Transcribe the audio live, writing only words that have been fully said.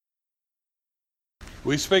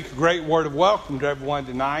We speak a great word of welcome to everyone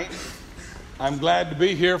tonight. I'm glad to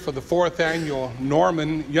be here for the 4th annual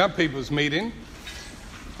Norman Young People's Meeting.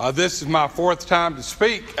 This is my 4th time to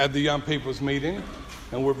speak at the Young People's Meeting,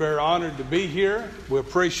 and we're very honored to be here. We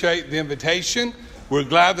appreciate the invitation. We're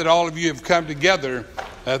glad that all of you have come together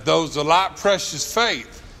at those of light precious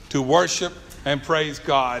faith to worship and praise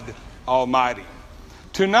God Almighty.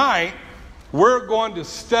 Tonight, we're going to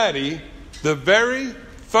study the very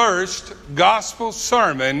first gospel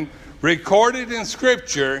sermon recorded in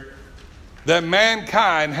Scripture that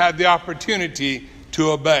mankind had the opportunity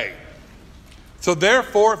to obey. So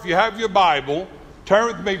therefore, if you have your Bible, turn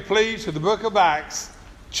with me please to the book of Acts,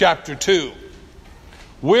 chapter 2.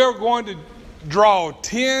 We're going to draw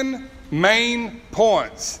 10 main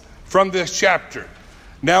points from this chapter.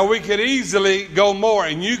 Now we could easily go more,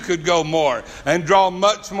 and you could go more and draw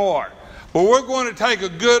much more. But we're going to take a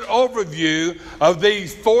good overview of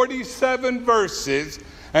these 47 verses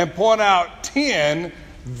and point out 10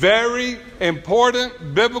 very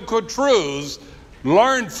important biblical truths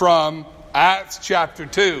learned from Acts chapter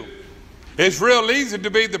 2. It's real easy to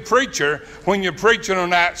be the preacher when you're preaching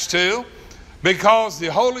on Acts 2 because the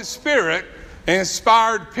Holy Spirit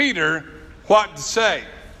inspired Peter what to say.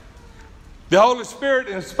 The Holy Spirit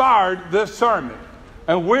inspired this sermon,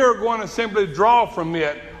 and we're going to simply draw from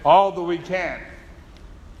it all that we can.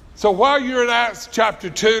 So while you're at Acts chapter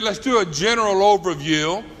 2, let's do a general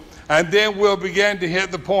overview, and then we'll begin to hit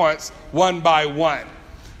the points one by one.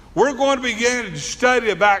 We're going to begin to study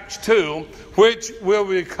of Acts 2, which will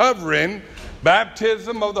be covering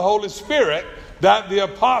baptism of the Holy Spirit that the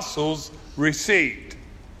apostles received.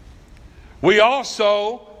 We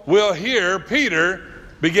also will hear Peter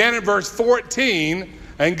begin in verse 14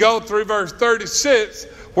 and go through verse 36,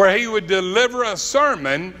 where he would deliver a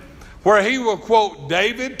sermon where he will quote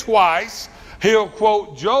David twice, he'll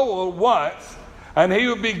quote Joel once, and he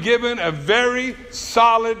will be given a very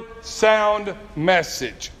solid, sound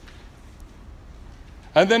message.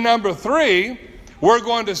 And then number 3, we're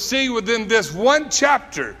going to see within this one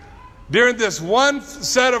chapter, during this one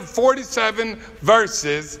set of 47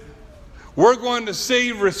 verses, we're going to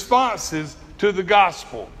see responses to the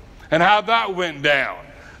gospel and how that went down.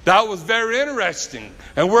 That was very interesting.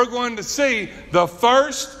 And we're going to see the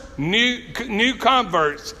first new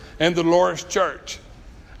converts in the Lord's church.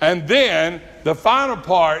 And then the final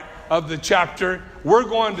part of the chapter, we're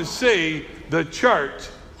going to see the church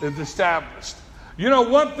is established. You know,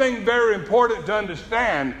 one thing very important to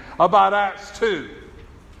understand about Acts 2.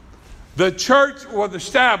 The church was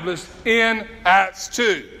established in Acts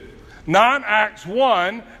 2. Not Acts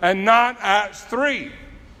 1 and not Acts 3.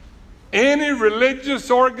 Any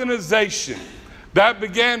religious organization that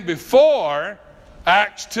began before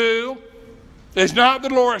Acts 2 is not the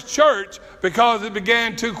Lord's church because it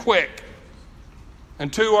began too quick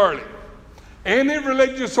and too early. Any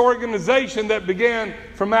religious organization that began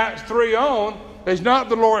from Acts 3 on is not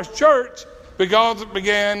the Lord's church because it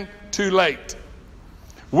began too late.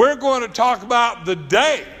 We're going to talk about the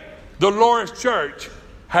day the Lord's church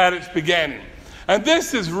had its beginning. And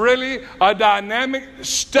this is really a dynamic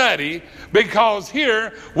study because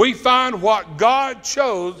here we find what God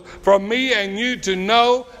chose for me and you to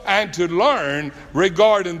know and to learn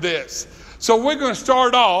regarding this. So we're going to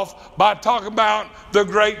start off by talking about the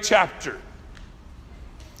great chapter.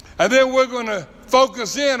 And then we're going to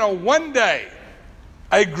focus in on one day,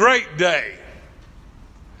 a great day.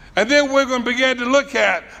 And then we're going to begin to look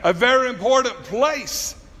at a very important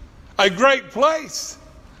place, a great place.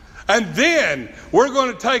 And then we're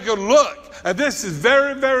going to take a look, and this is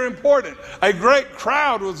very, very important. A great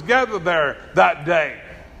crowd was gathered there that day.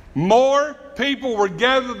 More people were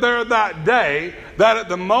gathered there that day that at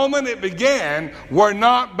the moment it began were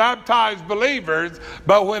not baptized believers,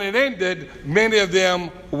 but when it ended, many of them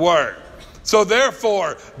were. So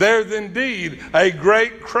therefore, there's indeed a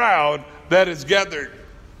great crowd that is gathered.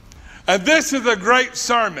 And this is a great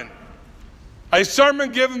sermon, a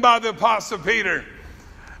sermon given by the Apostle Peter.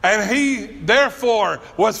 And he, therefore,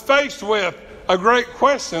 was faced with a great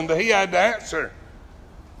question that he had to answer.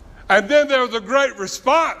 And then there was a great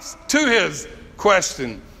response to his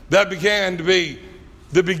question that began to be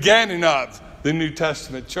the beginning of the New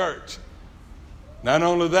Testament church. Not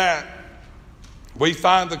only that, we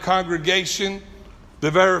find the congregation, the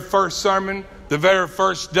very first sermon, the very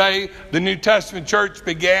first day the New Testament church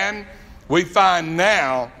began. We find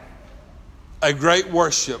now a great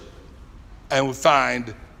worship, and we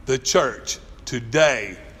find the church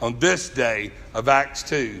today, on this day of Acts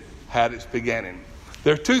 2, had its beginning.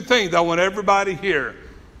 There are 2 things I want everybody here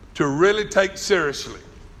to really take seriously.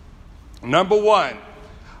 Number 1,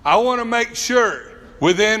 I want to make sure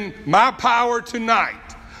within my power tonight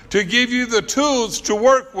to give you the tools to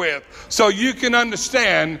work with so you can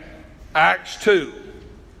understand Acts 2.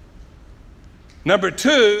 Number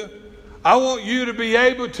 2, I want you to be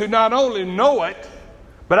able to not only know it,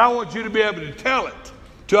 but I want you to be able to tell it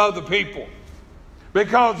to other people.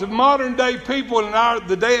 Because the modern day people in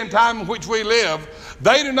the day and time in which we live,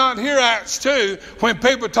 they do not hear Acts 2 when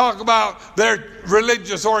people talk about their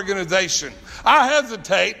religious organization. I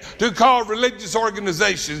hesitate to call religious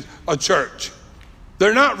organizations a church.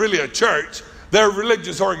 They're not really a church. They're a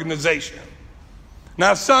religious organization.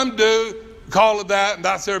 Now, some do call it that, and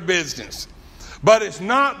that's their business. But it's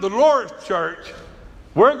not the Lord's church.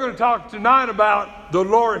 We're going to talk tonight about the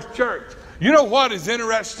Lord's church. You know what is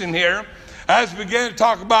interesting here? As we begin to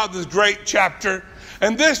talk about this great chapter,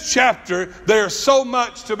 in this chapter, there's so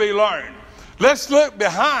much to be learned. Let's look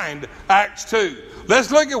behind Acts 2. Let's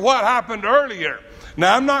look at what happened earlier.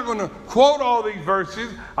 Now, I'm not going to quote all these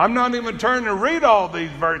verses. I'm not even turning to read all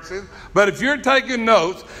these verses. But if you're taking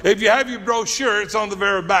notes, if you have your brochure, it's on the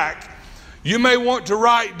very back. You may want to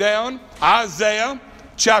write down Isaiah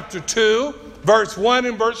chapter 2, verse 1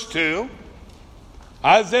 and verse 2.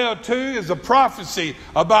 Isaiah 2 is a prophecy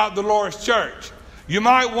about the Lord's church. You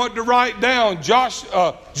might want to write down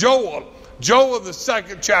Joel, the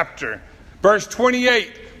second chapter, verse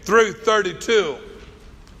 28 through 32.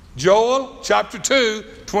 Joel chapter 2,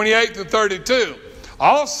 28 to 32.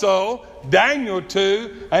 Also, Daniel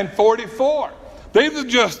 2 and 44. These are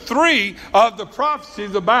just 3 of the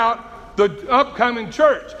prophecies about the upcoming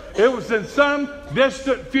church. It was in some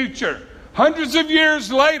distant future. Hundreds of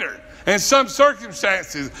years later, in some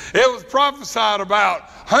circumstances, it was prophesied about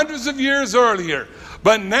hundreds of years earlier.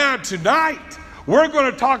 But now, tonight, we're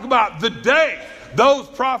going to talk about the day those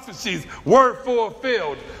prophecies were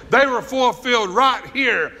fulfilled. They were fulfilled right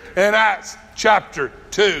here in Acts chapter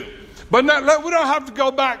 2. But we don't have to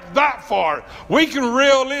go back that far. We can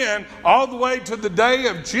reel in all the way to the day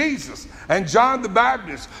of Jesus and John the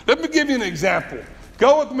Baptist. Let me give you an example.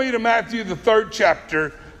 Go with me to Matthew, the 3rd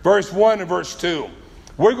chapter, verse 1 and verse 2.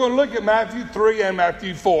 We're going to look at Matthew 3 and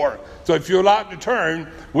Matthew 4. So if you'd like to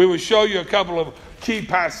turn, we will show you a couple of key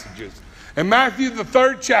passages. In Matthew, the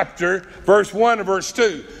 3rd chapter, verse 1 and verse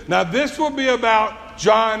 2. Now this will be about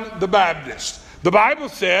John the Baptist. The Bible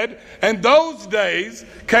said, "In those days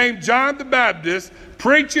came John the Baptist,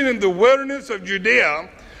 preaching in the wilderness of Judea,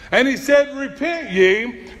 and he said, Repent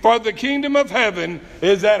ye, for the kingdom of heaven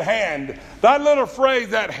is at hand." That little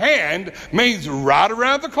phrase, "at hand," means right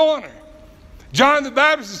around the corner. John the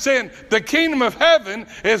Baptist is saying the kingdom of heaven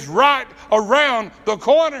is right around the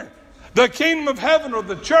corner. The kingdom of heaven, or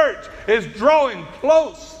the church, is drawing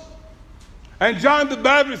close. And John the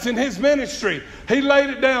Baptist, in his ministry, he laid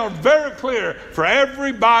it down very clear for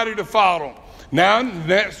everybody to follow. Now, in the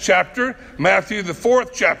next chapter, Matthew, the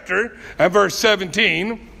 4th chapter, and verse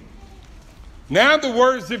 17. Now the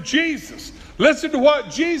words of Jesus. Listen to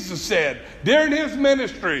what Jesus said during his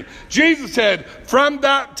ministry. Jesus said, "From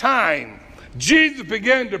that time, Jesus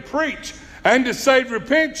began to preach and to say,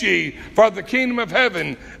 Repent ye, for the kingdom of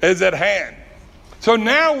heaven is at hand." So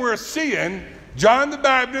now we're seeing John the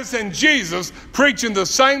Baptist and Jesus preaching the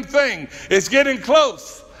same thing. It's getting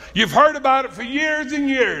close. You've heard about it for years and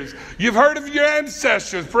years. You've heard of your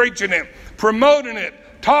ancestors preaching it, promoting it,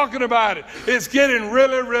 talking about it. It's getting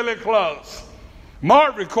really, really close.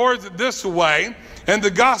 Mark records it this way in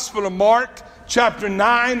the Gospel of Mark, chapter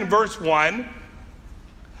 9, verse 1.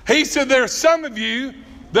 He said, "There are some of you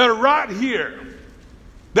that are right here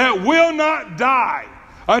that will not die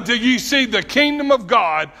until you see the kingdom of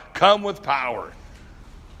God come with power."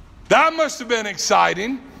 That must have been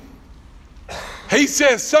exciting. He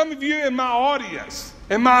says, some of you in my audience,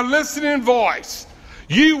 in my listening voice,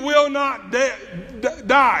 you will not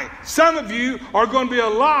die. Some of you are going to be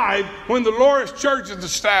alive when the Lord's church is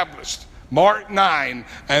established. Mark 9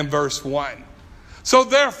 and verse 1. So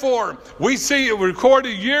therefore, we see it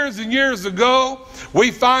recorded years and years ago.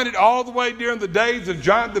 We find it all the way during the days of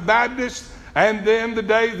John the Baptist and then the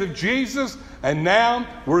days of Jesus. And now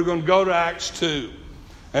we're going to go to Acts 2.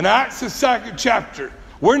 In Acts, the 2nd chapter,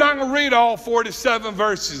 we're not going to read all 47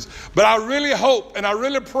 verses, but I really hope and I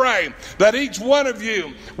really pray that each one of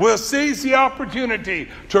you will seize the opportunity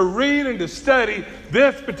to read and to study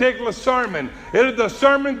this particular sermon. It is the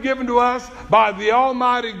sermon given to us by the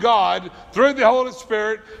Almighty God through the Holy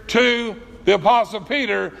Spirit to the Apostle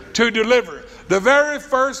Peter to deliver. The very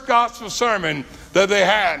first gospel sermon that they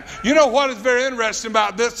had. You know what is very interesting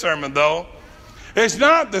about this sermon, though? It's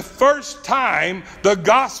not the first time the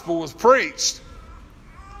gospel was preached.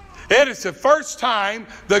 It is the first time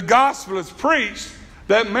the gospel is preached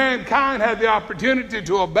that mankind had the opportunity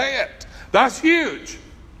to obey it. That's huge.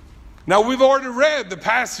 Now, we've already read the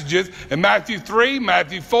passages in Matthew 3,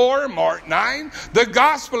 Matthew 4, Mark 9. The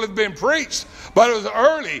gospel has been preached, but it was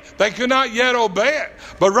early. They could not yet obey it.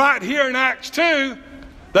 But right here in Acts 2,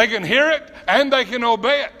 they can hear it and they can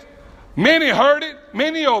obey it. Many heard it,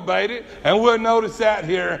 many obeyed it, and we'll notice that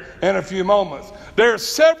here in a few moments. There are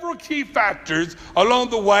several key factors along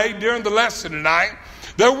the way during the lesson tonight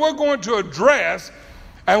that we're going to address,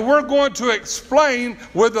 and we're going to explain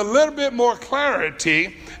with a little bit more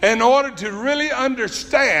clarity in order to really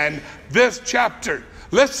understand this chapter.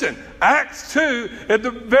 Listen, Acts 2 is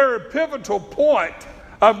the very pivotal point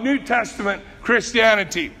of New Testament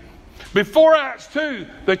Christianity. Before Acts 2,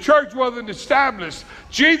 the church wasn't established.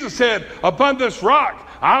 Jesus said, upon this rock,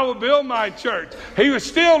 I will build my church. He was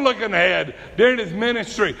still looking ahead during his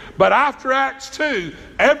ministry. But after Acts 2,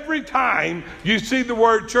 every time you see the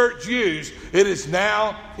word church used, it is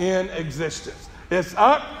now in existence. It's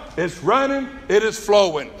up, it's running, it is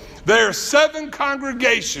flowing. There are 7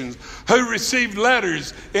 congregations who received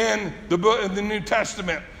letters in the New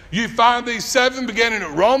Testament. You find these 7 beginning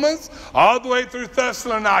at Romans all the way through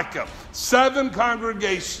Thessalonica. 7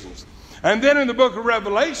 congregations. And then in the book of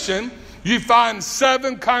Revelation, you find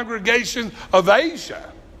 7 congregations of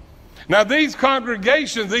Asia. Now these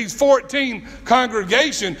congregations, these 14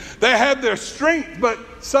 congregations, they had their strength, but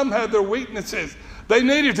some had their weaknesses. They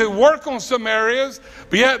needed to work on some areas,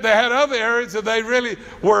 but yet they had other areas that they really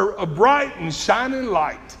were a bright and shining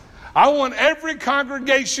light. I want every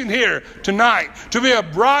congregation here tonight to be a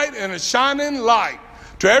bright and a shining light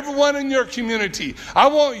to everyone in your community. I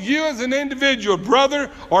want you as an individual, brother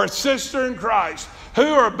or sister in Christ, who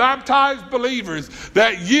are baptized believers,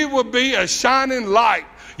 that you will be a shining light.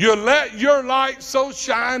 You'll let your light so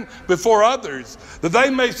shine before others that they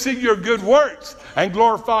may see your good works and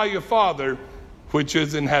glorify your Father which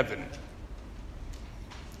is in heaven.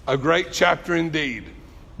 A great chapter indeed.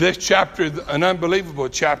 This chapter is an unbelievable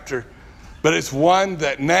chapter, but it's one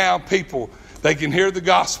that now people, they can hear the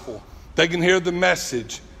gospel, they can hear the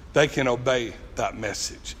message, they can obey that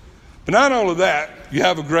message. But not only that, you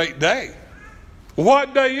have a great day.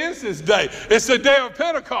 What day is this day? It's the day of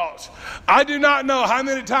Pentecost. I do not know how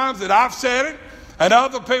many times that I've said it and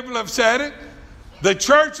other people have said it. The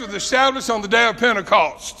church was established on the day of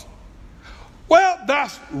Pentecost. Well,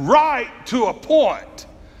 that's right to a point.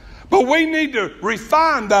 But we need to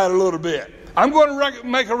refine that a little bit. I'm going to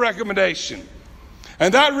make a recommendation.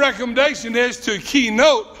 And that recommendation is to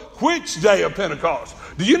keynote which day of Pentecost.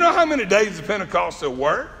 Do you know how many days of Pentecost there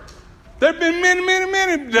were? There have been many, many,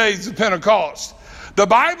 many days of Pentecost. The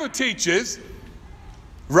Bible teaches,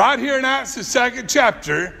 right here in Acts, the 2nd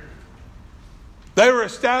chapter, they were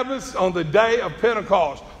established on the day of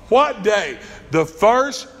Pentecost. What day? The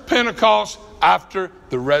first Pentecost after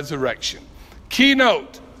the resurrection.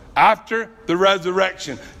 Keynote, after the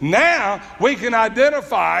resurrection. Now we can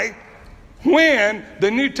identify when the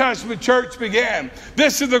New Testament church began.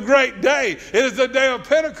 This is a great day. It is the day of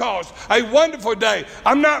Pentecost, a wonderful day.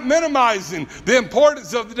 I'm not minimizing the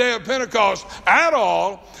importance of the day of Pentecost at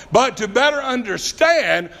all, but to better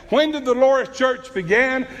understand when did the Lord's church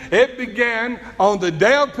begin, it began on the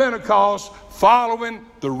day of Pentecost following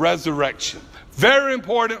the resurrection. Very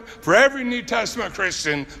important for every New Testament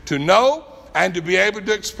Christian to know and to be able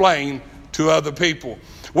to explain to other people.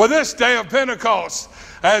 Well, this day of Pentecost,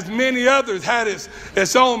 as many others, had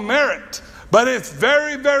its own merit. But it's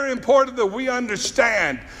very, very important that we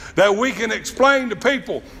understand, that we can explain to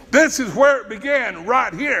people, this is where it began,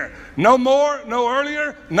 right here. No more, no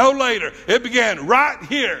earlier, no later. It began right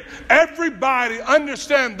here. Everybody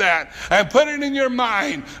understand that and put it in your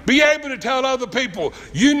mind. Be able to tell other people,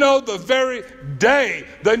 you know the very day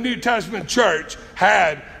the New Testament church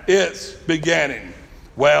had its beginning.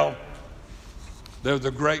 Well, there's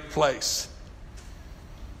a great place.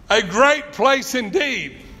 A great place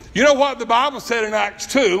indeed. You know what the Bible said in Acts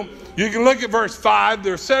 2? You can look at verse 5.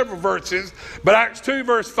 There are several verses, but Acts 2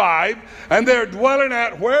 verse 5. And they're dwelling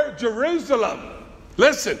at where? Jerusalem.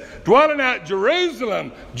 Listen, dwelling at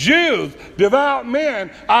Jerusalem, Jews, devout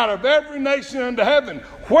men out of every nation under heaven.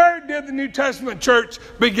 Where did the New Testament church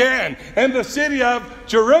begin? In the city of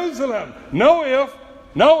Jerusalem. No if,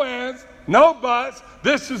 no ands, no buts.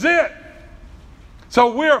 This is it.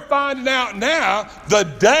 So we're finding out now the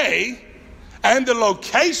day and the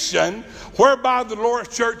location whereby the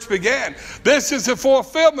Lord's church began. This is the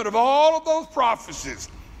fulfillment of all of those prophecies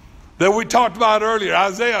that we talked about earlier.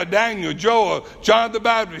 Isaiah, Daniel, Joel, John the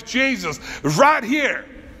Baptist, Jesus. Right here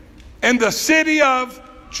in the city of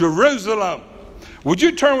Jerusalem. Would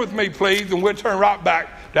you turn with me, please? And we'll turn right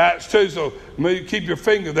back to Acts 2. So keep your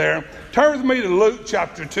finger there. Turn with me to Luke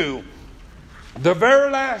chapter 2. the very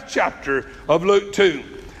last chapter of Luke 2.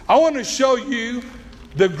 I want to show you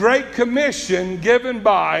the Great Commission given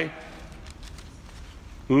by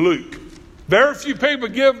Luke. Very few people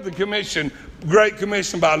give the Great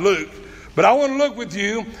Commission by Luke. But I want to look with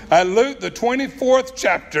you at Luke, the 24th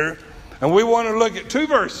chapter, and we want to look at two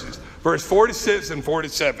verses, verse 46 and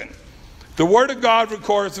 47. The Word of God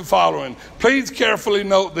records the following. Please carefully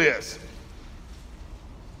note this.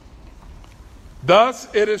 Thus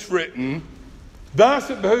it is written, thus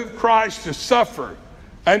it behooved Christ to suffer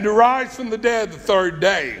and to rise from the dead the third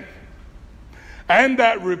day, and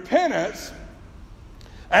that repentance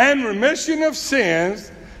and remission of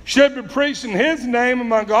sins should be preached in his name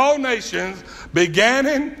among all nations,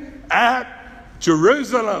 beginning at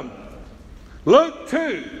Jerusalem. Luke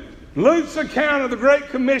 2, Luke's account of the Great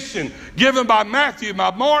Commission given by Matthew, by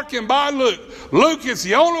Mark, and by Luke. Luke is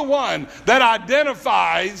the only one that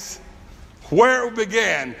identifies where it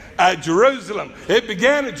began, at Jerusalem. It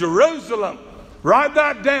began at Jerusalem. Write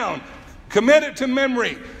that down. Commit it to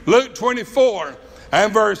memory. Luke 24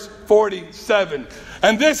 and verse 47.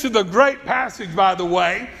 And this is a great passage, by the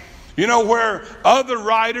way. You know, where other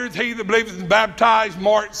writers, he that believeth is baptized,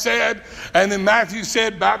 Mark said, and then Matthew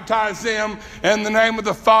said, baptize them in the name of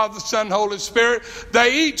the Father, the Son, and Holy Spirit.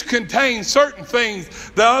 They each contain certain things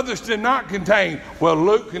the others did not contain. Well,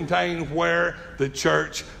 Luke contained where the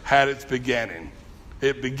church had its beginning.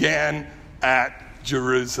 It began at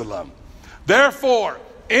Jerusalem. Therefore,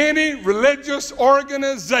 any religious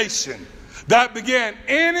organization that began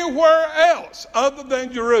anywhere else other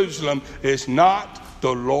than Jerusalem is not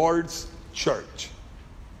the Lord's church.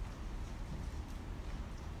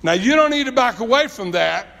 Now, you don't need to back away from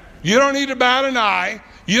that. You don't need to bat an eye.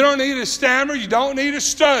 You don't need to stammer. You don't need to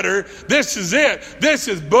stutter. This is it. This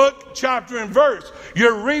is book, chapter, and verse.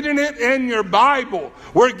 You're reading it in your Bible.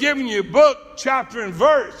 We're giving you book, chapter, and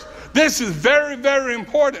verse. This is very, very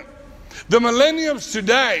important. The millennials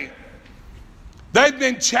today, they've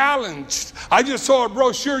been challenged. I just saw a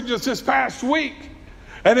brochure just this past week,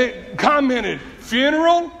 and it commented,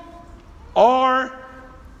 funeral or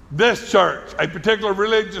this church, a particular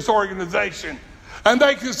religious organization. And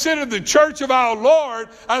they consider the church of our Lord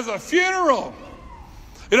as a funeral.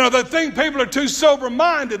 You know, they think people are too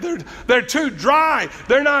sober-minded. They're too dry.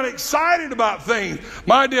 They're not excited about things.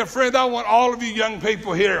 My dear friend, I want all of you young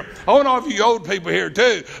people here. I want all of you old people here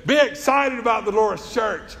too. Be excited about the Lord's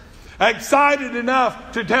church. Excited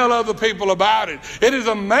enough to tell other people about it. It is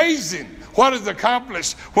amazing what is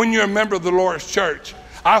accomplished when you're a member of the Lord's church.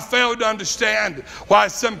 I fail to understand why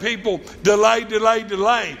some people delay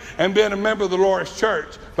and being a member of the Lord's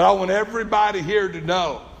church. But I want everybody here to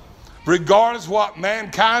know, regardless of what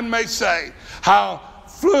mankind may say, how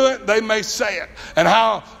fluent they may say it, and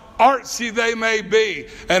how artsy they may be,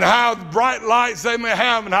 and how bright lights they may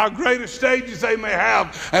have, and how great stages they may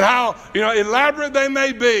have, and how elaborate they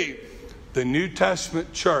may be. The New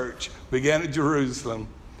Testament church began at Jerusalem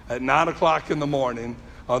at 9 o'clock in the morning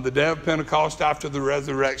on the day of Pentecost after the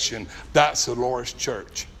resurrection. That's the Lord's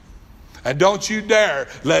church. And don't you dare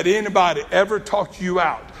let anybody ever talk you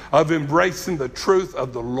out of embracing the truth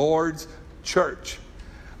of the Lord's church.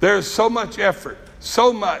 There's so much effort,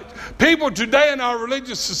 so much. People today in our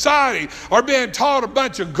religious society are being taught a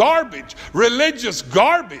bunch of garbage, religious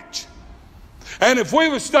garbage. And if we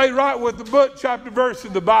would stay right with the book, chapter, verse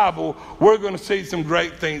of the Bible, we're going to see some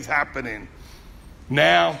great things happening.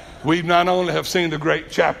 Now, we not only have seen the great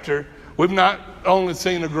chapter, we've not only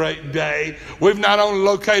seen a great day, we've not only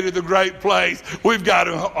located the great place, we've got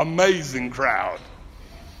an amazing crowd.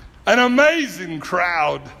 An amazing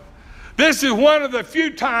crowd. This is one of the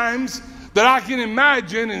few times that I can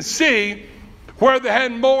imagine and see where they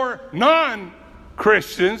had more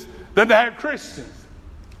non-Christians than they had Christians.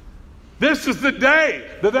 This is the day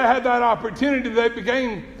that they had that opportunity. They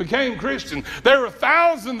became Christian. There were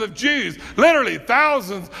thousands of Jews, literally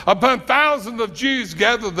thousands upon thousands of Jews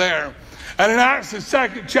gathered there. And in Acts, the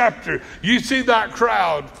 2nd chapter, you see that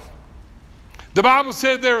crowd. The Bible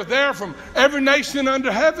said they were there from every nation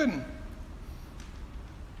under heaven.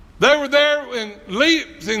 They were there in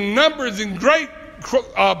leaps, in numbers, in great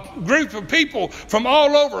groups of people from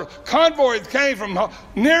all over. Convoys came from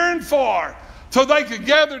near and far, so they could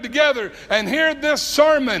gather together and hear this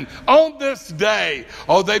sermon on this day.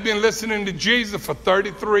 Oh, they've been listening to Jesus for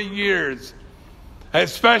 33 years,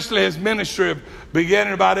 especially his ministry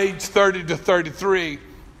beginning about age 30 to 33.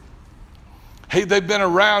 They've been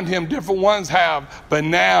around him, different ones have, but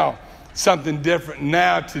now something different.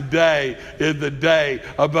 Now today is the day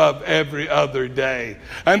above every other day.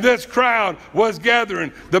 And this crowd was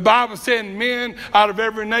gathering. The Bible said men out of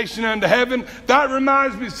every nation under heaven. That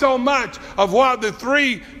reminds me so much of what the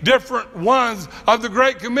three different ones of the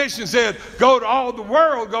Great Commission said. Go to all the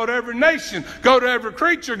world, go to every nation, go to every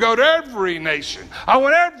creature, go to every nation. I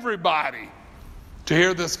want everybody to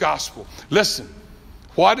hear this gospel. Listen,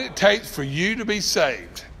 what it takes for you to be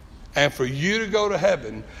saved and for you to go to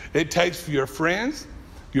heaven, it takes for your friends,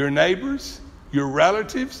 your neighbors, your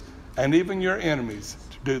relatives, and even your enemies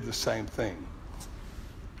to do the same thing.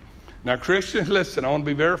 Now, Christians, listen, I want to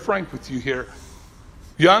be very frank with you here.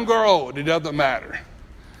 Young or old, it doesn't matter.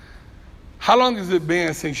 How long has it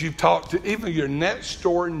been since you've talked to even your next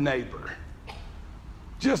door neighbor,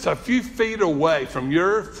 just a few feet away from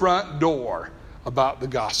your front door, about the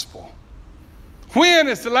gospel? When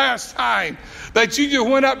is the last time that you just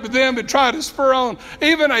went up to them and tried to spur on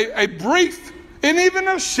even a brief and even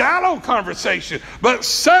a shallow conversation? But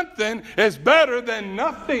something is better than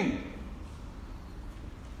nothing.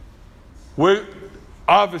 We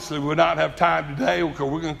obviously will not have time today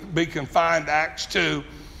because we're going to be confined to Acts 2.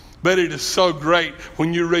 But it is so great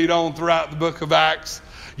when you read on throughout the book of Acts.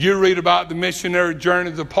 You read about the missionary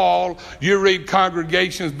journeys of Paul. You read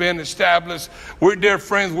congregations being established. We're dear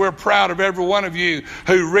friends, we're proud of every one of you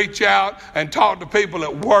who reach out and talk to people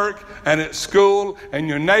at work and at school and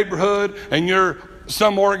your neighborhood and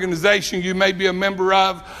some organization you may be a member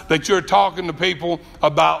of, that you're talking to people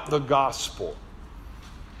about the gospel.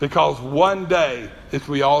 Because one day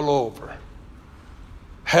it'll be all over.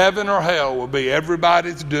 Heaven or hell will be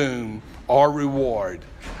everybody's doom or reward.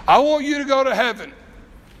 I want you to go to heaven.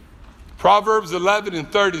 Proverbs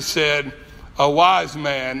 11:30 said, a wise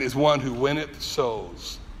man is one who winneth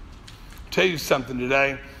souls. I'll tell you something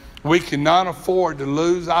today. We cannot afford to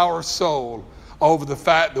lose our soul over the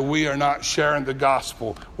fact that we are not sharing the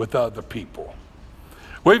gospel with other people.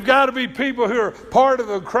 We've got to be people who are part of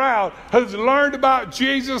the crowd who's learned about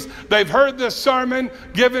Jesus. They've heard this sermon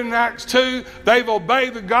given in Acts 2. They've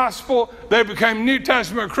obeyed the gospel. They became New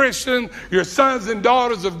Testament Christians. You're sons and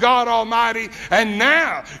daughters of God Almighty. And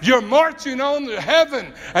now you're marching on to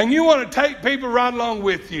heaven. And you want to take people right along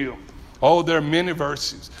with you. Oh, there are many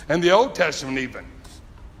verses. And the Old Testament even.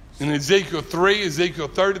 In Ezekiel 3, Ezekiel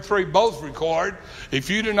 33, both record,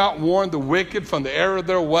 if you do not warn the wicked from the error of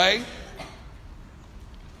their way,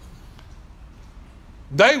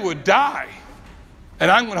 they would die,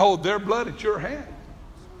 and I'm going to hold their blood at your hand.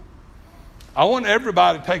 I want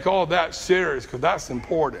everybody to take all that serious because that's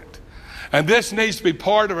important. And this needs to be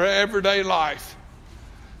part of our everyday life.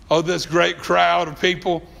 Oh, this great crowd of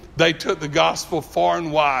people, they took the gospel far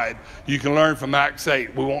and wide. You can learn from Acts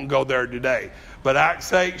 8. We won't go there today. But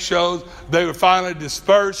Acts 8 shows they were finally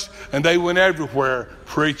dispersed, and they went everywhere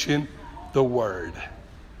preaching the word.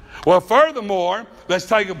 Well, furthermore, let's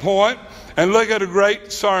take a point and look at a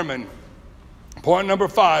great sermon. Point number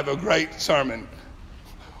 5, a great sermon.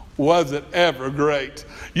 Was it ever great?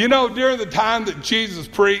 You know, during the time that Jesus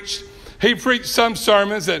preached, he preached some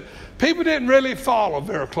sermons that people didn't really follow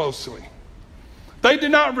very closely. They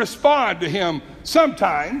did not respond to him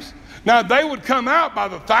sometimes. Now, they would come out by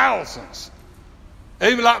the thousands.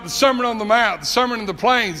 Even like the Sermon on the Mount, the Sermon on the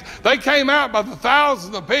Plains, they came out by the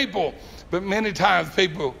thousands of people. But many times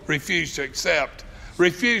people refuse to accept,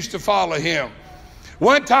 refuse to follow him.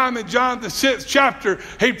 One time in John the 6th chapter,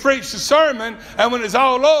 he preached a sermon, and when it's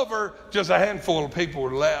all over, just a handful of people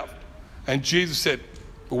were left. And Jesus said,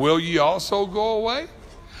 will ye also go away?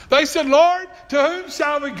 They said, Lord, to whom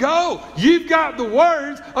shall we go? You've got the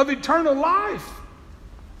words of eternal life.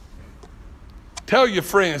 Tell your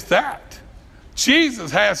friends that.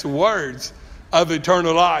 Jesus has the words of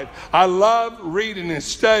eternal life. I love reading and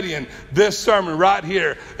studying this sermon right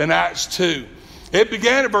here in Acts 2. It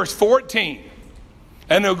began at verse 14,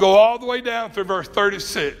 and it'll go all the way down through verse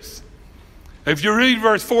 36. If you read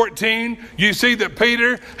verse 14, you see that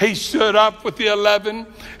Peter, he stood up with the 11.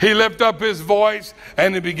 He lifted up his voice,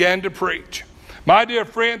 and he began to preach. My dear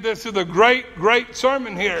friend, this is a great, great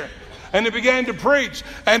sermon here. And he began to preach,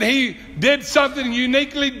 and he did something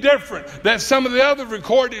uniquely different than some of the other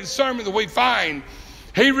recorded sermons that we find.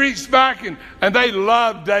 He reached back, and they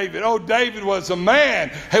loved David. Oh, David was a man.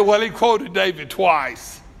 Hey, well, he quoted David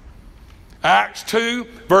twice. Acts 2,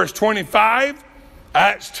 verse 25.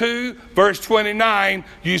 Acts 2, verse 29,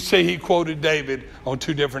 you see he quoted David on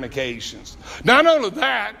 2 different occasions. Not only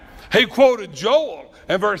that, he quoted Joel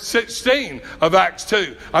in verse 16 of Acts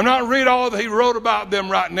 2. I'm not reading all that he wrote about them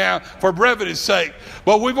right now for brevity's sake.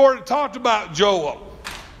 But we've already talked about Joel.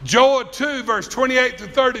 Joel 2, verse 28 to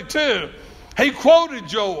 32. He quoted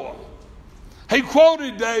Joel. He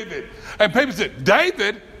quoted David. And people said,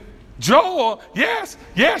 David? Joel? Yes,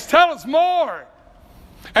 tell us more.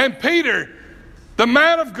 And Peter, the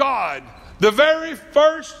man of God, the very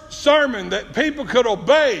first sermon that people could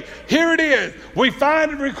obey, here it is. We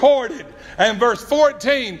find it recorded. And verse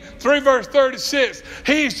 14 through verse 36,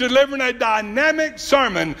 he's delivering a dynamic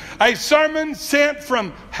sermon, a sermon sent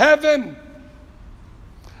from heaven,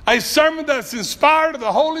 a sermon that's inspired of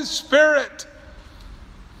the Holy Spirit,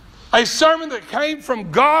 a sermon that came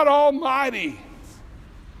from God Almighty.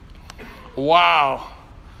 Wow,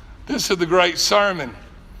 this is the great sermon.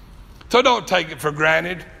 So don't take it for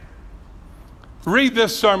granted. Read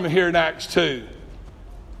this sermon here in Acts 2.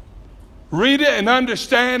 Read it and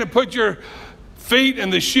understand and put your feet in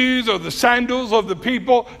the shoes or the sandals of the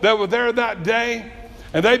people that were there that day.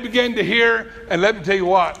 And they began to hear, and let me tell you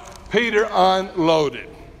what, Peter unloaded.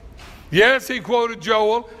 Yes, he quoted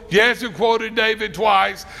Joel. Yes, he quoted David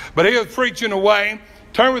twice, but he was preaching away.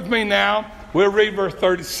 Turn with me now. We'll read verse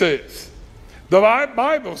 36. The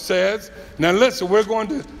Bible says, now listen, we're going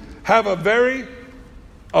to have a very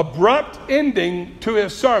abrupt ending to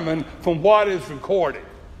his sermon from what is recorded.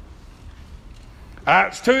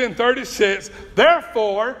 Acts 2 and 36,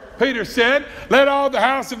 therefore, Peter said, let all the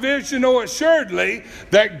house of Israel know assuredly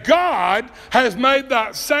that God has made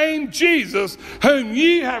that same Jesus whom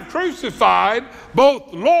ye have crucified,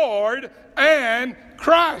 both Lord and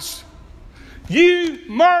Christ. You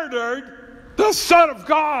murdered the Son of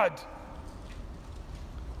God.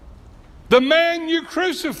 The man you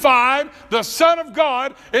crucified, the Son of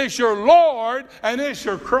God, is your Lord and is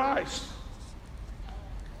your Christ.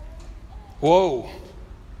 Whoa.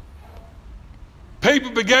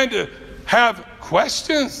 People began to have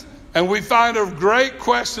questions, and we find a great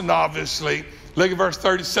question, obviously. Look at verse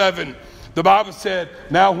 37. The Bible said,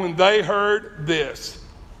 now when they heard this,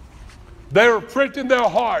 they were pricked in their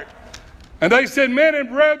heart, and they said, men and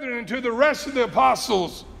brethren, and to the rest of the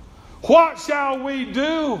apostles, what shall we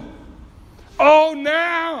do? Oh,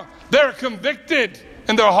 now they're convicted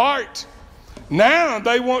in their heart. Now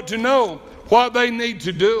they want to know what they need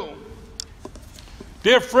to do.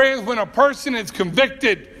 Dear friends, when a person is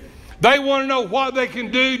convicted, they want to know what they can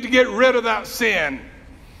do to get rid of that sin.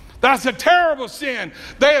 That's a terrible sin.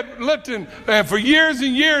 They had looked for years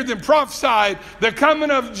and years and prophesied the coming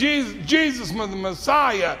of Jesus, the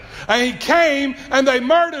Messiah. And he came and they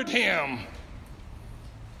murdered him.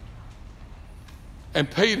 And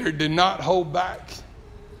Peter did not hold back.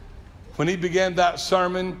 When he began that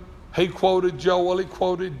sermon, he quoted Joel, he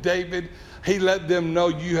quoted David. He let them know,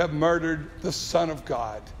 you have murdered the Son of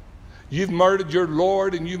God. You've murdered your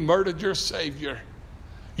Lord and you've murdered your Savior.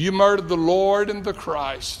 You murdered the Lord and the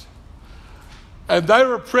Christ. And they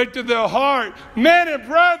were pricked to their heart. Men and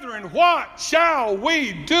brethren, what shall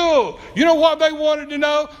we do? You know what they wanted to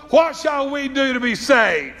know? What shall we do to be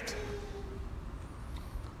saved?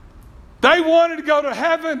 They wanted to go to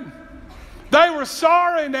heaven. They were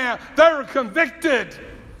sorry now. They were convicted.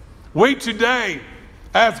 We today,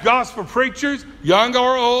 as gospel preachers, young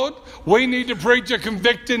or old, we need to preach a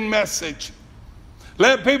convicting message.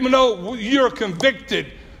 Let people know you're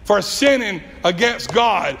convicted for sinning against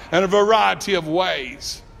God in a variety of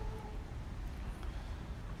ways.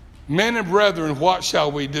 Men and brethren, what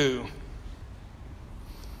shall we do?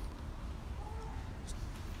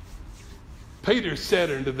 Peter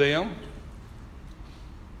said unto them,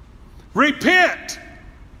 repent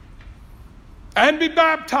and be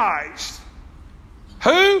baptized.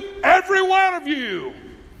 Who? Every one of you.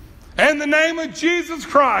 In the name of Jesus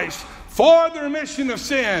Christ, for the remission of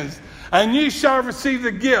sins, and ye shall receive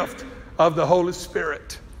the gift of the Holy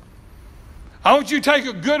Spirit. I want you to take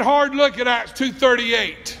a good hard look at Acts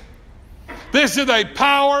 2:38. This is a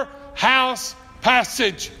powerhouse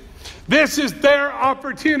passage. This is their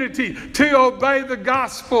opportunity to obey the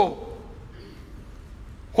gospel.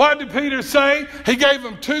 What did Peter say? He gave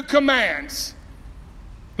them two commands.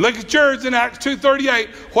 Look at yours in Acts 2:38.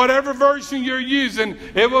 Whatever version you're using,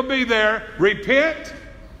 it will be there. Repent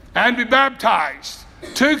and be baptized.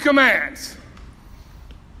 Two commands.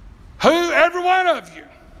 Who? Every one of you.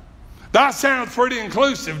 That sounds pretty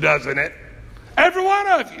inclusive, doesn't it? Every one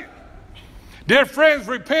of you. Dear friends,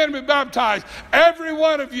 repent and be baptized. Every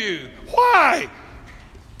one of you. Why?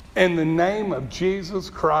 In the name of Jesus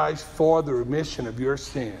Christ for the remission of your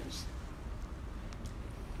sins.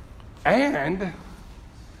 And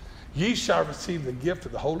ye shall receive the gift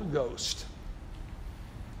of the Holy Ghost.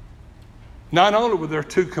 Not only were there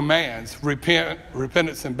two commands,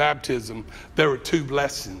 repentance and baptism, there were two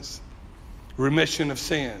blessings. Remission of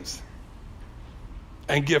sins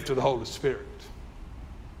and gift of the Holy Spirit.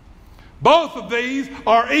 Both of these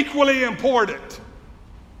are equally important.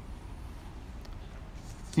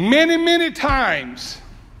 Many, many times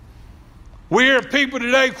we hear people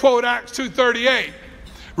today quote Acts 2:38.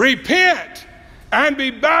 Repent and be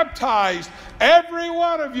baptized, every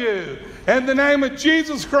one of you, in the name of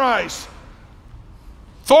Jesus Christ,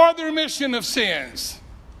 for the remission of sins.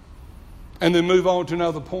 And then move on to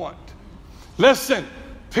another point. Listen,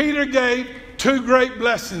 Peter gave two great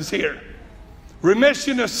blessings here.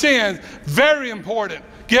 Remission of sins, very important.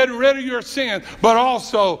 Getting rid of your sins, but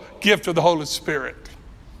also gift of the Holy Spirit.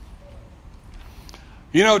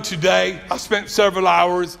 You know, today I spent several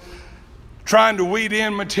hours trying to weed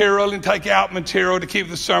in material and take out material to keep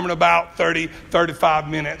the sermon about 30, 35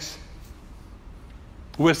 minutes.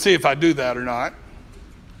 We'll see if I do that or not.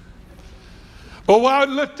 But while I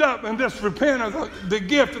looked up and just repent of the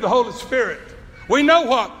gift of the Holy Spirit, we know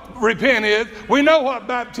what repent is. We know what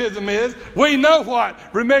baptism is. We know what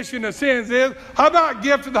remission of sins is. How about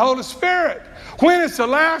gift of the Holy Spirit? When is the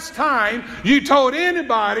last time you told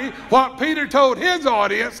anybody what Peter told his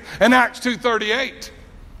audience in Acts 2:38?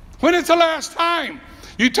 When is the last time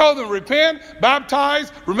you told them, repent,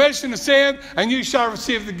 baptize, remission of sins, and you shall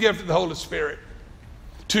receive the gift of the Holy Spirit?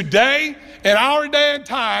 Today, in our day and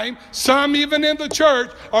time, some even in the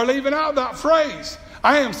church are leaving out that phrase.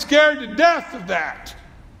 I am scared to death of that.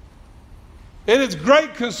 It is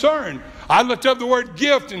great concern. I looked up the word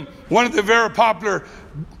gift in one of the very popular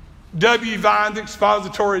W. Vine's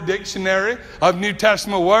Expository Dictionary of New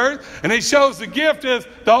Testament words, and it shows the gift is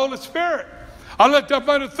the Holy Spirit. I looked up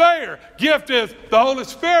under Thayer. Gift is the Holy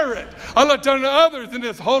Spirit. I looked under others, and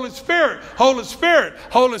it's Holy Spirit, Holy Spirit,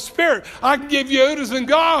 Holy Spirit. I can give you oodles and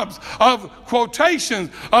gobs of quotations,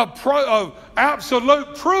 of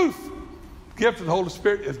absolute proof. Gift of the Holy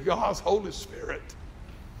Spirit is God's Holy Spirit.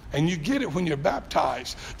 And you get it when you're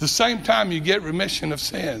baptized. The same time you get remission of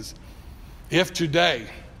sins. If today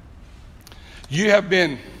you have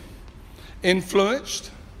been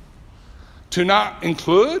influenced to not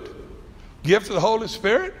include gift of the Holy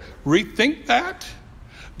Spirit, rethink that.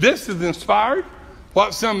 This is inspired.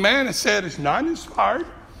 What some man has said is not inspired.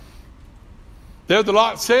 There's a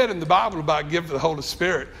lot said in the Bible about gift of the Holy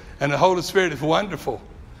Spirit. And the Holy Spirit is wonderful.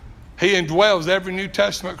 He indwells every New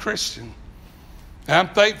Testament Christian. And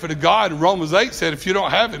I'm thankful to God. Romans 8 said if you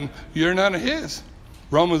don't have him, you're none of his.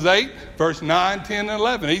 Romans 8, verse 9, 10, and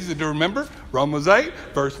 11. Easy to remember. Romans 8,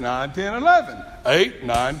 verse 9, 10, 11. 8,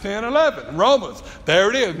 9, 10, 11. Romans. There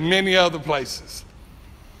it is. Many other places.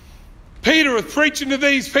 Peter was preaching to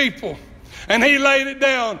these people. And he laid it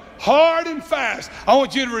down hard and fast. I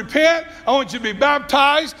want you to repent. I want you to be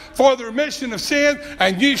baptized for the remission of sins.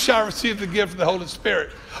 And you shall receive the gift of the Holy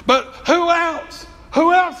Spirit. But who else?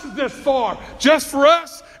 Who else is this for? Just for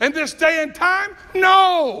us in this day and time?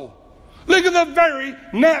 No. Look at the very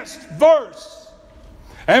next verse.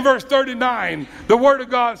 And verse 39, the Word of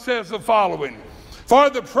God says the following. For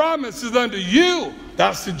the promise is unto you,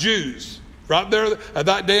 that's the Jews, right there at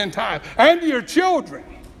that day and time, and to your children,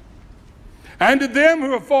 and to them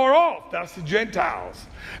who are far off, that's the Gentiles,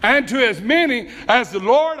 and to as many as the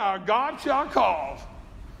Lord our God shall call.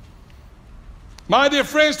 My dear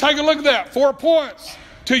friends, take a look at that. 4 points.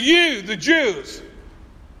 To you, the Jews,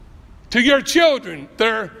 to your children,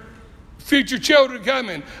 their future children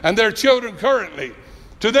coming, and their children currently,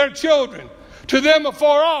 to their children, to them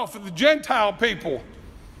afar off, the Gentile people,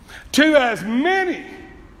 to as many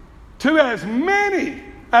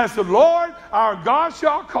as the Lord our God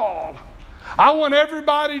shall call. I want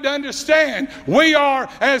everybody to understand we are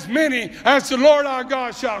as many as the Lord our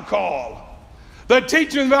God shall call. The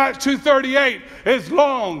teaching of Acts 2:38 is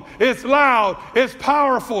long, it's loud, it's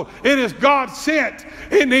powerful, it is God sent.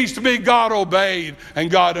 It needs to be God obeyed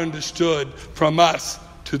and God understood from us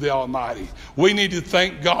to the Almighty. We need to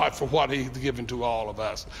thank God for what He's given to all of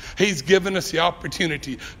us. He's given us the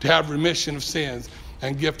opportunity to have remission of sins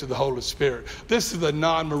and gift of the Holy Spirit. This is the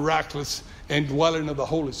non-miraculous indwelling of the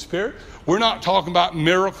Holy Spirit. We're not talking about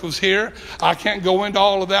miracles here. I can't go into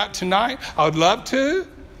all of that tonight. I would love to.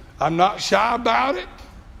 I'm not shy about it.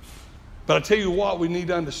 But I tell you what, we need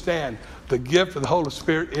to understand the gift of the Holy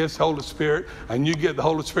Spirit is Holy Spirit, and you get the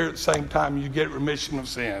Holy Spirit at the same time you get remission of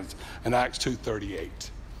sins in Acts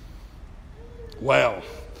 2:38. Well,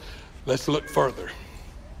 let's look further.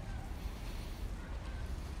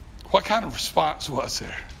 What kind of response was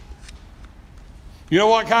there? You know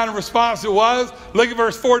what kind of response it was? Look at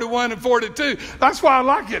verse 41 and 42. That's why I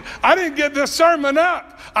like it. I didn't get this sermon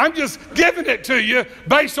up. I'm just giving it to you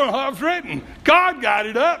based on how it's written. God got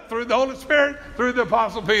it up through the Holy Spirit, through the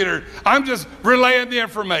Apostle Peter. I'm just relaying the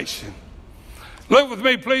information. Look with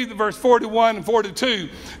me, please, at verse 41 and 42.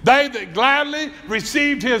 They that gladly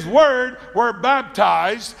received his word were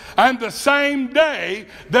baptized, and the same day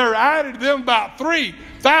there added them about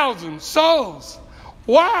 3,000 souls.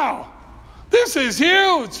 Wow, this is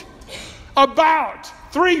huge. About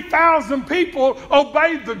 3,000 people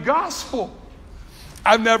obeyed the gospel.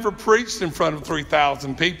 I've never preached in front of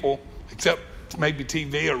 3,000 people, except maybe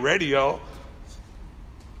TV or radio.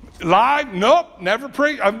 Live? Nope, never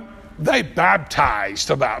preached. They baptized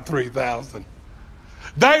about 3,000.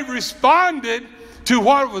 They responded to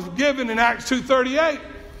what was given in Acts 2:38.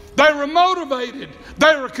 They were motivated.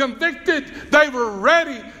 They were convicted. They were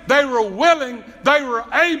ready. They were willing. They were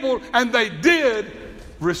able. And they did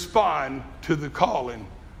respond to the calling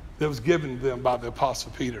that was given to them by the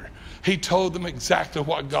Apostle Peter. He told them exactly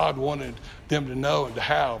what God wanted them to know and to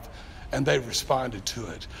have. And they responded to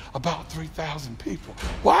it. About 3,000 people.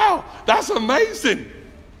 Wow, that's amazing.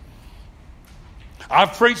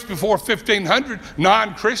 I've preached before 1,500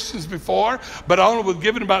 non-Christians before, but I only was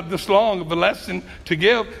given about this long of a lesson to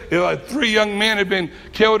give. 3 young men had been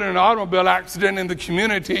killed in an automobile accident in the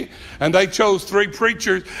community, and they chose 3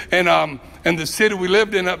 preachers in the city we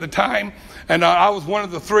lived in at the time. And I was one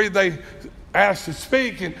of the 3 they asked to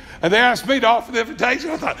speak, and they asked me to offer the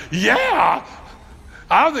invitation. I thought, yeah,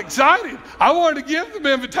 I was excited. I wanted to give them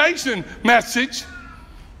an invitation message.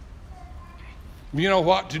 You know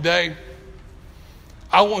what, today,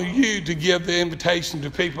 I want you to give the invitation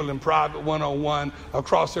to people in private, one-on-one,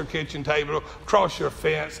 across their kitchen table, across your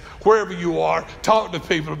fence, wherever you are. Talk to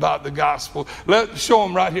people about the gospel. Show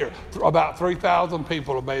them right here. About 3,000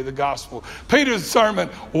 people obey the gospel. Peter's sermon,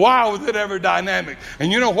 why was it ever dynamic?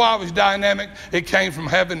 And you know why it was dynamic? It came from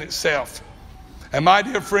heaven itself. And my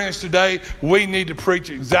dear friends, today, we need to preach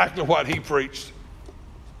exactly what he preached.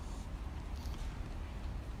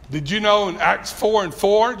 Did you know in Acts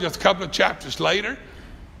 4:4, just a couple of chapters later,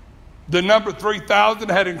 the number 3,000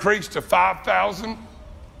 had increased to 5,000.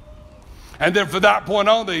 And then from that point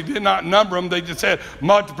on, they did not number them. They just said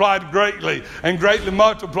multiplied greatly and greatly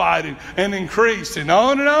multiplied and increased and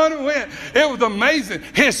on it went. It was amazing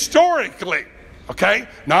historically, okay?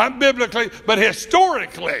 Not biblically, but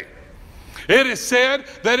historically. It is said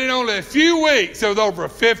that in only a few weeks, there was over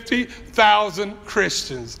 50,000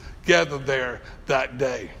 Christians gathered there that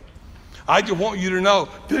day. I just want you to know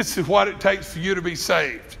this is what it takes for you to be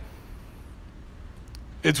saved.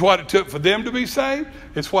 It's what it took for them to be saved.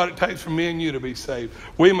 It's what it takes for me and you to be saved.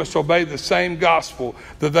 We must obey the same gospel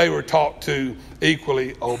that they were taught to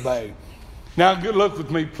equally obey. Now look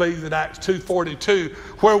with me, please, at Acts 2:42,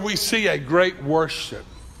 where we see a great worship.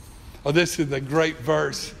 Oh, this is a great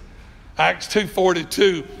verse. Acts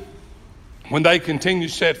 2:42, when they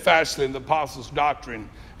continued steadfastly in the apostles' doctrine,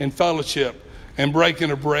 in fellowship, in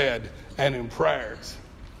breaking of bread, and in prayers.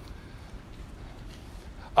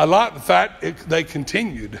 I like the fact they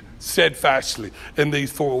continued steadfastly in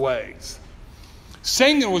these 4 ways.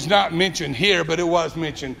 Singing was not mentioned here, but it was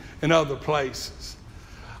mentioned in other places.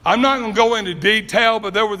 I'm not going to go into detail,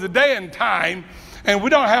 but there was a day and time, and we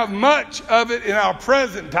don't have much of it in our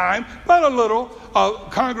present time, but a little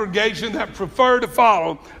congregation that prefer to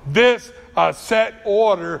follow this set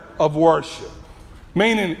order of worship.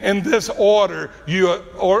 Meaning, in this order, you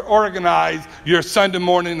organize your Sunday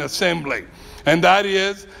morning assembly. And that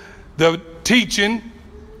is the teaching,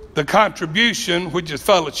 the contribution, which is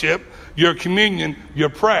fellowship, your communion, your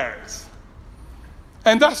prayers.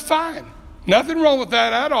 And that's fine. Nothing wrong with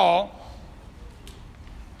that at all.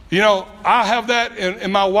 You know, I have that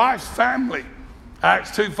in my wife's family.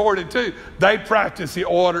 Acts 2:42. They practice the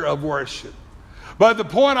order of worship. But the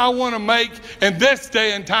point I want to make in this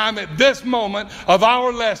day and time, at this moment of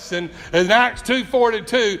our lesson, in Acts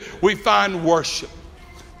 2:42, we find worship.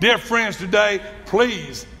 Dear friends, today,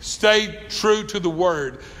 please stay true to the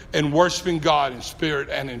word and worshiping God in spirit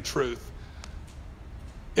and in truth.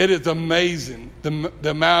 It is amazing the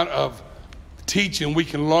amount of teaching we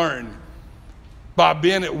can learn by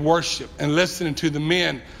being at worship and listening to the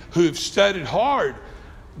men who have studied hard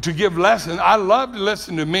to give lessons. I love to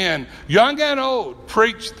listen to men, young and old,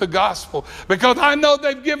 preach the gospel because I know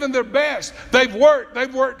they've given their best. They've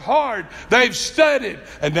worked hard, they've studied,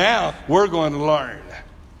 and now we're going to learn.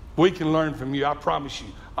 We can learn from you. I promise you,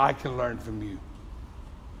 I can learn from you.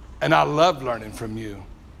 And I love learning from you.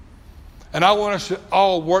 And I want us to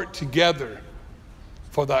all work together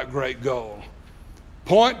for that great goal.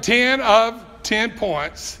 Point 10 of 10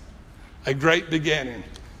 points, a great beginning.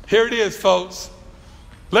 Here it is, folks.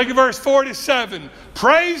 Look at verse 47.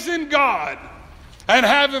 Praising God and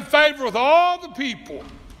having favor with all the people.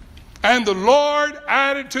 And the Lord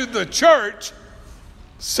added to the church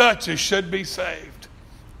such as should be saved.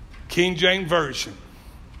 King James Version.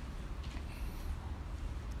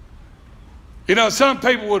 You know, some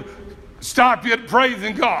people would stop you at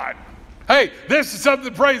praising God. Hey, this is something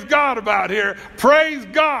to praise God about here. Praise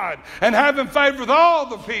God and having favor with all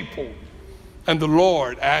the people. And the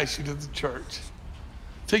Lord asks you to the church.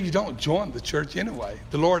 So you don't join the church anyway.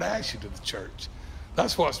 The Lord asks you to the church.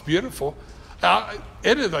 That's what's beautiful.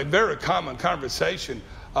 It is a very common conversation.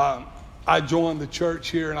 I joined the church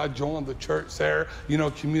here and I joined the church there. You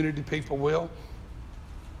know, community people will.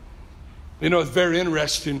 You know, it's very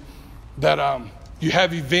interesting that you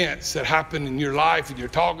have events that happen in your life and you're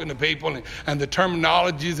talking to people and the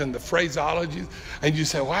terminologies and the phraseologies, and you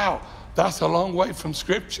say, wow, that's a long way from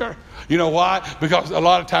Scripture. You know why? Because a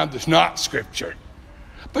lot of times it's not Scripture.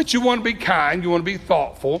 But you want to be kind, you want to be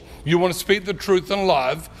thoughtful, you want to speak the truth in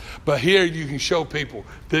love, but here you can show people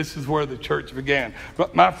this is where the church began.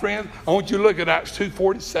 But my friends, I want you to look at Acts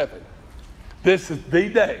 2:47. This is the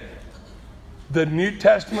day the New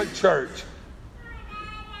Testament church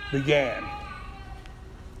began.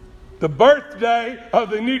 The birthday of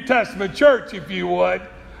the New Testament church, if you would.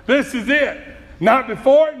 This is it. Not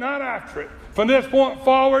before it, not after it. From this point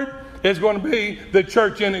forward, it's going to be the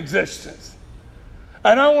church in existence.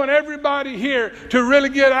 And I want everybody here to really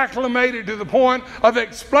get acclimated to the point of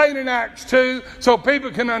explaining Acts 2 so people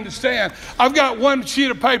can understand. I've got one sheet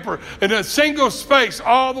of paper in a single space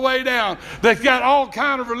all the way down that's got all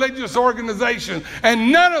kind of religious organizations,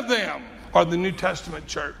 and none of them are the New Testament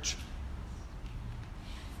church.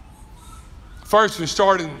 First we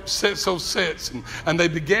started in 606, and they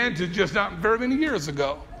began to just not very many years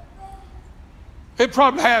ago. It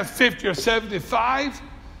probably has 50 or 75.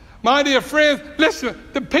 My dear friends, listen,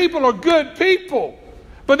 the people are good people,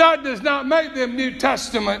 but that does not make them New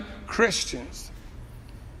Testament Christians.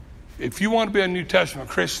 If you want to be a New Testament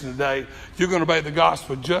Christian today, you're going to obey the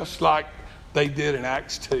gospel just like they did in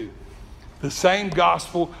Acts 2. The same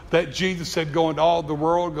gospel that Jesus said, go into all the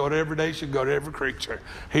world, go to every nation, go to every creature.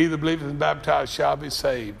 He that believeth and is baptized shall be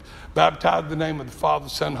saved. Baptized in the name of the Father,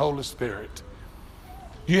 Son, Holy Spirit.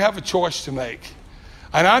 You have a choice to make.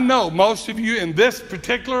 And I know most of you in this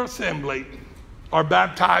particular assembly are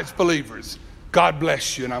baptized believers. God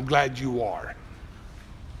bless you, and I'm glad you are.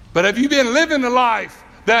 But have you been living a life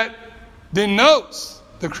that denotes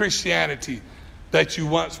the Christianity that you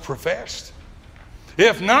once professed?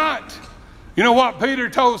 If not, you know what Peter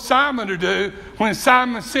told Simon to do when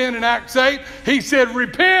Simon sinned in Acts 8? He said,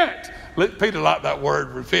 repent. Peter liked that word,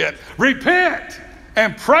 repent. Repent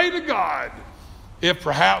and pray to God, if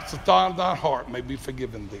perhaps the thought of thy heart may be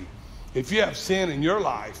forgiven thee. If you have sin in your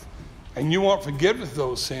life and you want forgiveness of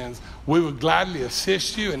those sins, we would gladly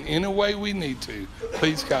assist you in any way we need to.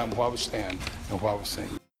 Please come while we stand and while we sing.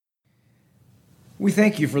 We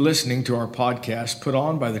thank you for listening to our podcast put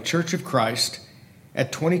on by the Church of Christ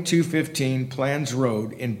at 2215 Plans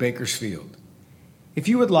Road in Bakersfield. If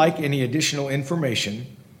you would like any additional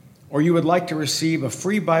information, or you would like to receive a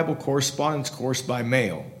free Bible correspondence course by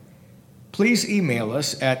mail, please email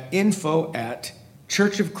us at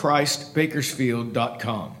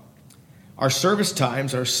info@churchofchristbakersfield.com. Our service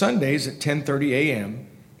times are Sundays at 10:30 a.m.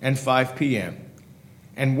 and 5 p.m.,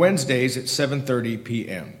 and Wednesdays at 7:30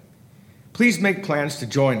 p.m. Please make plans to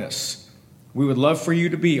join us. We would love for you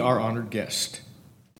to be our honored guest.